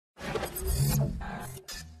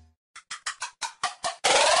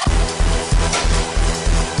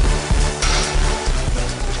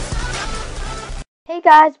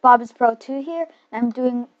guys, Bob's Pro 2 here, and I'm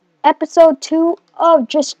doing episode 2 of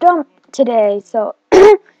Just Jump today, so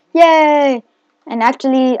yay! And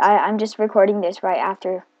actually, I'm just recording this right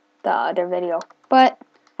after the other video, but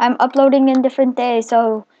I'm uploading in different days,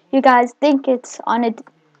 so you guys think it's on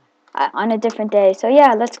a different day. So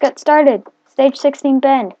yeah, let's get started. Stage 16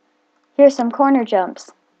 bend. Here's some corner jumps.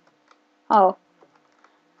 Oh,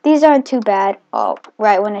 these aren't too bad. Oh,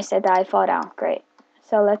 right when I said that, I fall down. Great.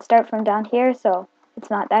 So let's start from down here, so it's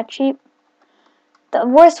not that cheap. The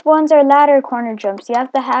worst ones are ladder corner jumps. You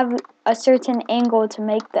have to have a certain angle to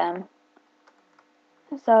make them.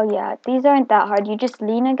 So yeah, these aren't that hard. You just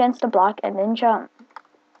lean against the block and then jump.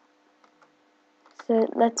 So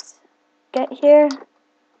let's get here.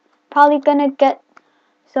 Probably gonna get...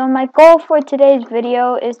 So my goal for today's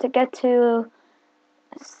video is to get to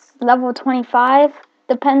level 25.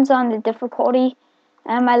 Depends on the difficulty.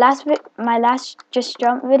 And my last Just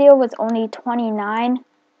Jump video was only 29.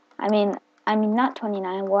 I mean not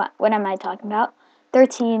 29. What am I talking about?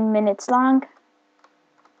 13 minutes long.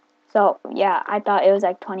 So yeah, I thought it was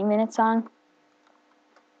like 20 minutes long.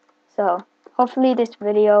 So hopefully this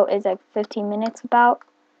video is like 15 minutes about.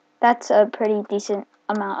 That's a pretty decent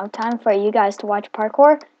amount of time for you guys to watch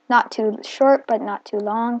parkour. Not too short, but not too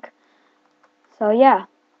long. So yeah.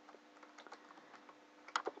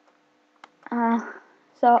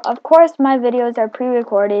 So of course my videos are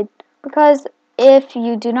pre-recorded because if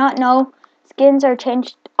you do not know,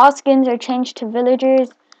 all skins are changed to villagers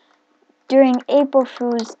during April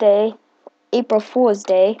Fool's Day.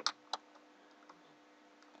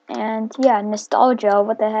 And yeah, nostalgia,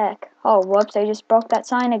 what the heck. Oh, whoops, I just broke that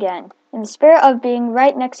sign again. In the spirit of being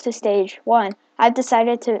right next to stage 1, I've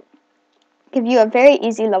decided to give you a very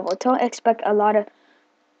easy level. Don't expect a lot of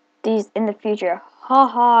these in the future.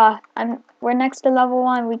 Haha, we're next to level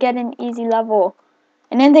 1, we get an easy level.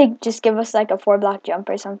 And then they just give us like a 4-block jump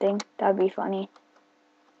or something. That'd be funny.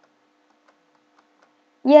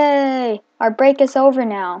 Yay! Our break is over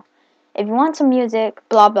now. If you want some music,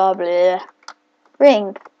 blah blah blah,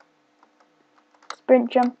 ring.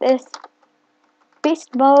 Sprint jump this.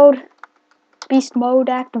 Beast mode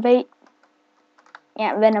activate.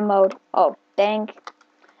 Ant Venom mode. Oh, dang.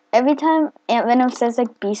 Every time Ant Venom says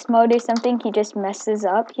like beast mode or something, he just messes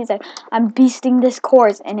up. He's like, I'm beasting this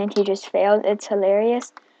course, and then he just fails. It's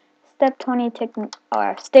hilarious. Stage 20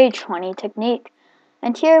 technique.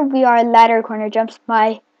 And here we are, ladder corner jumps.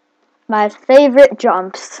 My favorite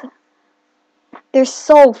jumps. They're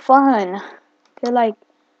so fun. They're like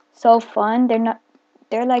so fun.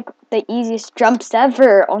 They're like the easiest jumps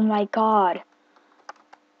ever. Oh my god.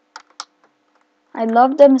 I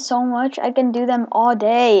love them so much. I can do them all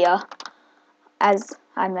day. As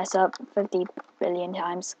I mess up 50 billion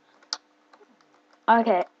times.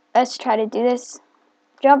 Okay, let's try to do this.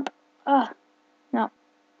 Jump. No.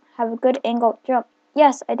 Have a good angle. Jump.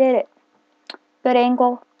 Yes, I did it. Good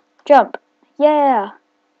angle. Jump. Yeah.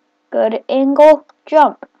 Good angle.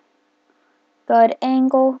 Jump. Good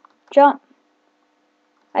angle. Jump.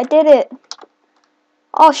 I did it.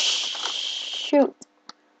 Oh, shoot.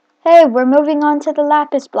 Hey, we're moving on to the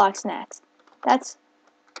lapis blocks next. That's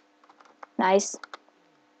nice.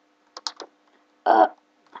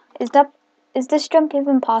 Is this jump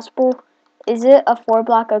even possible? Is it a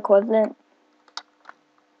 4-block equivalent?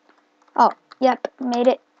 Oh, yep, made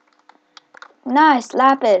it. Nice,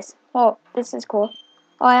 lapis. Oh, this is cool.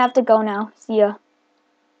 Oh, I have to go now. See ya.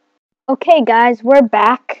 Okay, guys, we're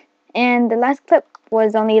back. And the last clip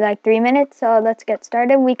was only like 3 minutes, so let's get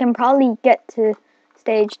started. We can probably get to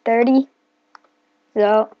stage 30.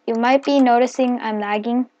 So, you might be noticing I'm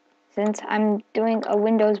lagging since I'm doing a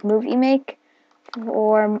Windows Movie Make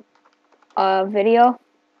for a video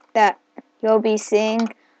that you'll be seeing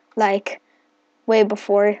like way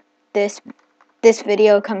before this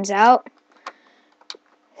video comes out.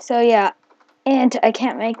 So yeah, and I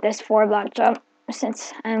can't make this 4-block jump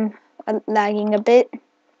since I'm lagging a bit.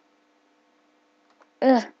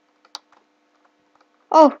 Ugh.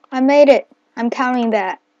 Oh, I made it. I'm counting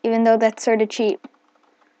that, even though that's sort of cheap.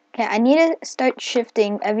 Okay, I need to start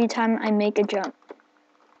shifting every time I make a jump.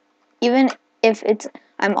 Even if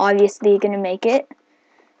I'm obviously gonna make it.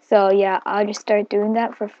 So yeah, I'll just start doing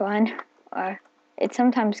that for fun. Or it's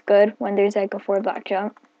sometimes good when there's like a 4-block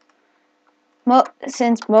jump.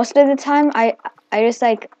 Since most of the time I just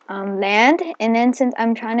like land, and then since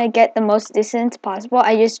I'm trying to get the most distance possible,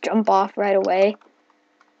 I just jump off right away.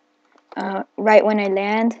 Right when I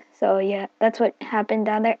land. So yeah, that's what happened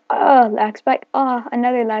down there. Oh, lag spike. Oh,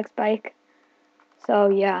 another lag spike. So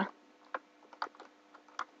yeah.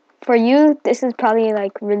 For you, this is probably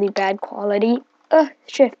like really bad quality.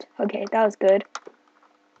 Shift. Okay, that was good.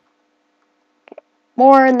 Okay.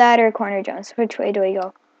 More ladder corner jumps. Which way do I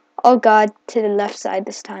go? Oh god, to the left side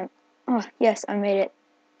this time. Oh, yes, I made it.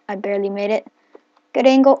 I barely made it. Good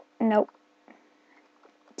angle. Nope.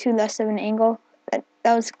 Too less of an angle.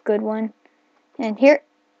 That was a good one. And here.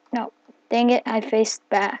 No. Dang it, I faced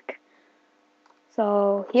back.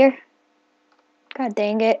 So, here. God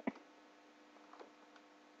dang it.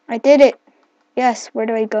 I did it. Yes, where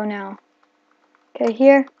do I go now? Okay,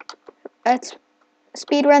 here. Let's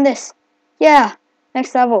speed run this. Yeah.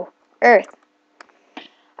 Next level. Earth.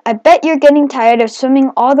 I bet you're getting tired of swimming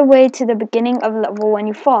all the way to the beginning of level when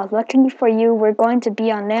you fall. Luckily for you, we're going to be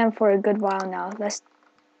on land for a good while now.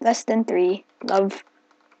 Less than 3. Love.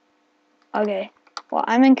 Okay. Well,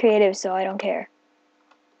 I'm in creative, so I don't care.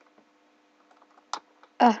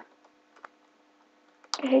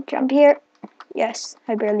 Okay, jump here. Yes,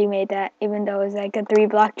 I barely made that, even though it was like a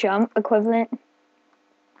 3-block jump equivalent.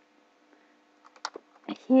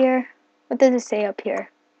 Here. What does it say up here?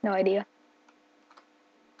 No idea.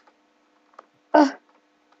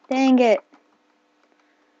 Dang it.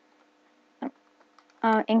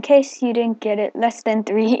 In case you didn't get it, less than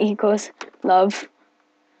 3 equals love.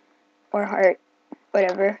 Or heart.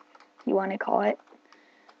 Whatever you want to call it.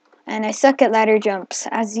 And I suck at ladder jumps.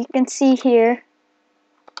 As you can see here,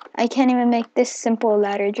 I can't even make this simple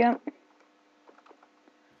ladder jump.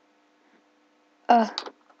 Oh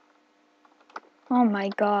my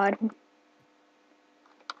god.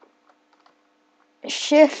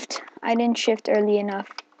 Shift. I didn't shift early enough.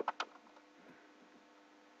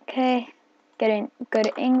 Okay. Get a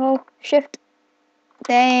good angle. Shift.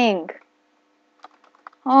 Dang.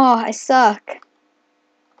 Oh, I suck.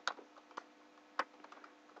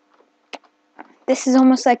 This is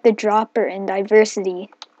almost like the dropper in Diversity.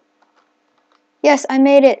 Yes, I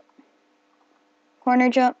made it. Corner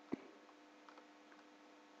jump.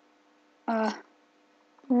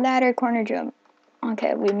 Ladder corner jump.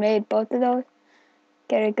 Okay, we made both of those.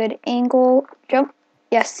 Get a good angle. Jump.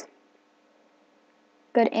 Yes.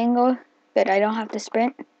 Good angle. Good, I don't have to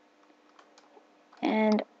sprint.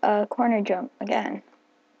 And a corner jump again.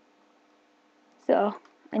 So,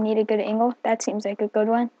 I need a good angle. That seems like a good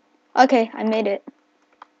one. Okay, I made it.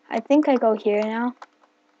 I think I go here now.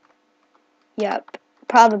 Yep,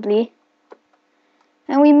 probably.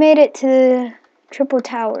 And we made it to Triple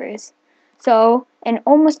Towers. So, in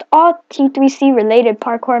almost all T3C related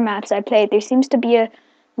parkour maps I played, there seems to be a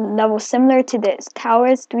level similar to this.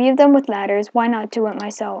 Towers, 3 of them with ladders. Why not do it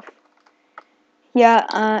myself?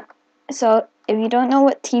 Yeah, so if you don't know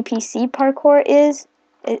what TPC parkour is,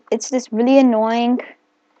 it's this really annoying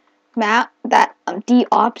map that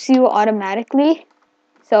de-ops you automatically.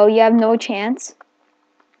 So you have no chance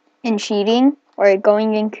in cheating or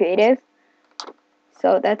going in creative.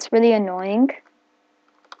 So that's really annoying.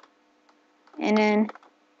 And then,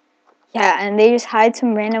 yeah, and they just hide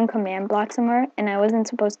some random command block somewhere, and I wasn't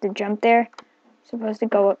supposed to jump there. I'm supposed to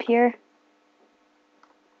go up here.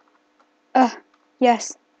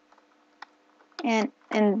 Yes. And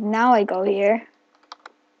now I go here.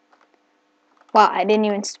 Wow, I didn't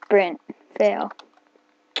even sprint. Fail.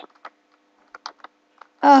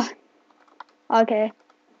 Okay.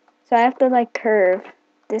 So I have to like curve.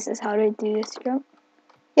 This is how to do this jump.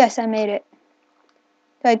 Yes, I made it.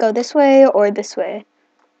 Do I go this way or this way?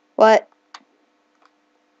 What?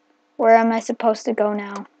 Where am I supposed to go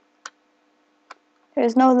now?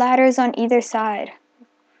 There's no ladders on either side.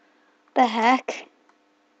 The heck?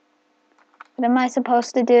 What am I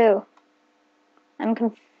supposed to do? I'm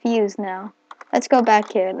confused now. Let's go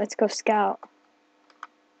back here. Let's go scout.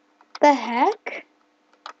 The heck?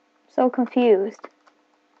 So confused.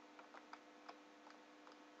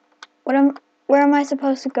 Where am I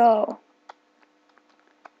supposed to go?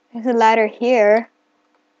 There's a ladder here.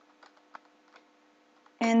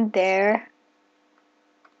 And there.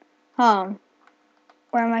 Where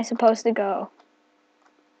am I supposed to go?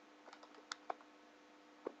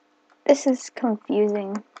 This is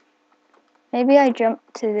confusing. Maybe I jump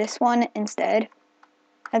to this one instead.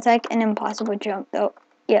 That's like an impossible jump though.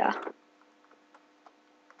 Yeah.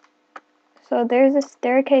 So there's a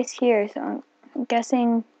staircase here, so I'm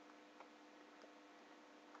guessing...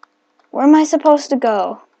 Where am I supposed to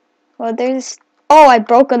go? Well, there's... Oh, I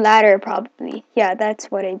broke a ladder probably. Yeah,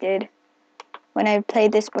 that's what I did. When I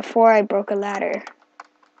played this before, I broke a ladder.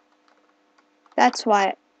 That's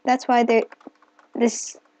why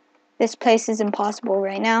this place is impossible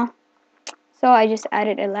right now. So I just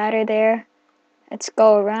added a ladder there. Let's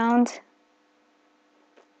go around.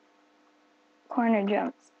 Corner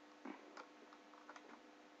jumps.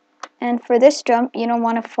 And for this jump, you don't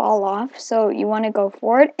want to fall off, so you want to go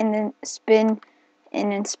forward and then spin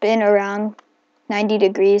around 90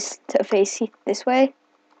 degrees to face this way.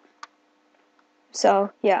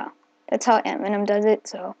 So yeah, that's how Eminem does it.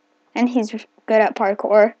 So, and he's good at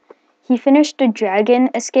parkour. He finished the dragon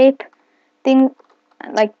escape thing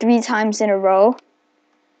like 3 times in a row.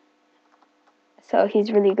 So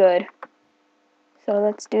he's really good. So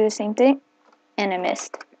let's do the same thing. And I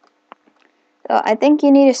missed. So I think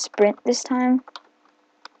you need to sprint this time.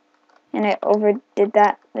 And I overdid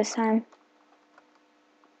that this time.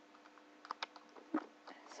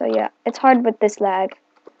 So yeah, it's hard with this lag.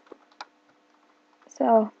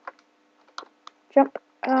 So, jump.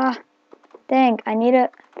 Dang, I need to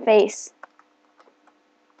face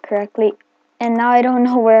correctly. And now I don't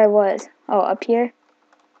know where I was. Oh, up here?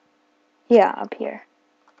 Yeah, up here.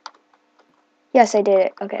 Yes, I did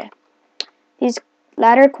it. Okay. These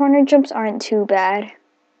ladder corner jumps aren't too bad.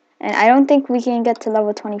 And I don't think we can get to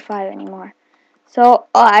level 25 anymore. So,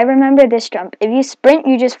 I remember this jump. If you sprint,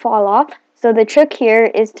 you just fall off. So the trick here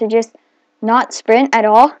is to just not sprint at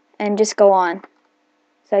all and just go on.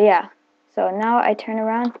 So yeah. So now I turn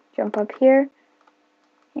around, jump up here,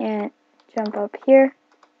 and jump up here.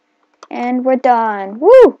 And we're done.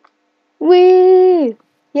 Woo! Wee!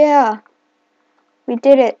 Yeah. We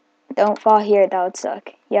did it. Don't fall here. That would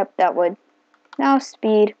suck. Yep, that would. Now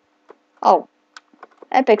speed. Oh.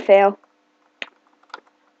 Epic fail.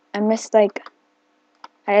 I missed I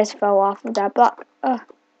just fell off of that block.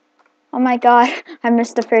 Oh my god. I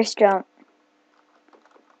missed the first jump.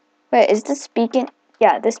 Wait, is this beacon?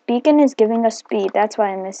 Yeah, this beacon is giving us speed. That's why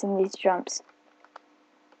I'm missing these jumps.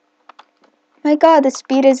 My god, the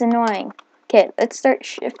speed is annoying. Okay, let's start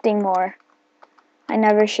shifting more. I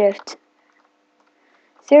never shift.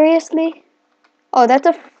 Seriously? Oh, that's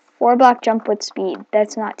a 4-block jump with speed.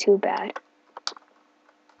 That's not too bad.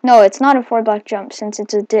 No, it's not a 4-block jump since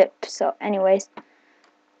it's a dip. So, anyways.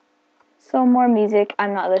 So, more music.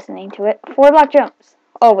 I'm not listening to it. 4-block jumps.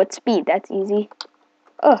 Oh, with speed. That's easy.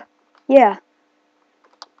 Ugh. Yeah.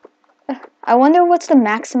 I wonder what's the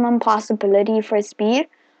maximum possibility for speed.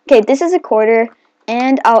 Okay, this is a quarter.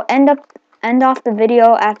 And I'll end off the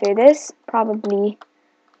video after this. Probably.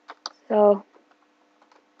 So...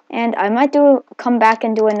 And I might come back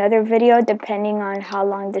and do another video depending on how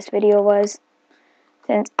long this video was.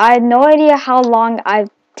 Since I have no idea how long I've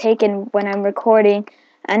taken when I'm recording.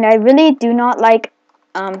 And I really do not like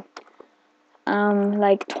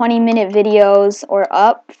 20-minute videos or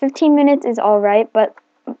up. 15 minutes is alright, but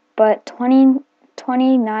 20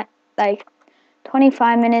 not like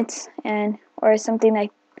 25 minutes or something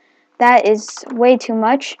like that is way too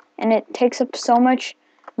much, and it takes up so much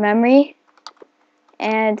memory.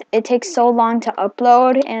 And it takes so long to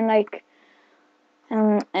upload and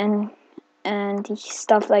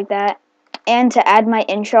stuff like that. And to add my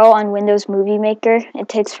intro on Windows Movie Maker, it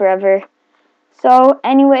takes forever. So,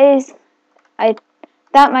 anyways,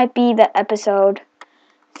 that might be the episode.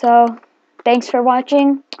 So, thanks for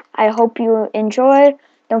watching. I hope you enjoyed.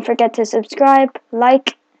 Don't forget to subscribe,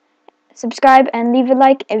 and leave a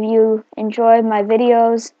like if you enjoyed my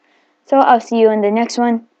videos. So, I'll see you in the next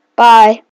one. Bye.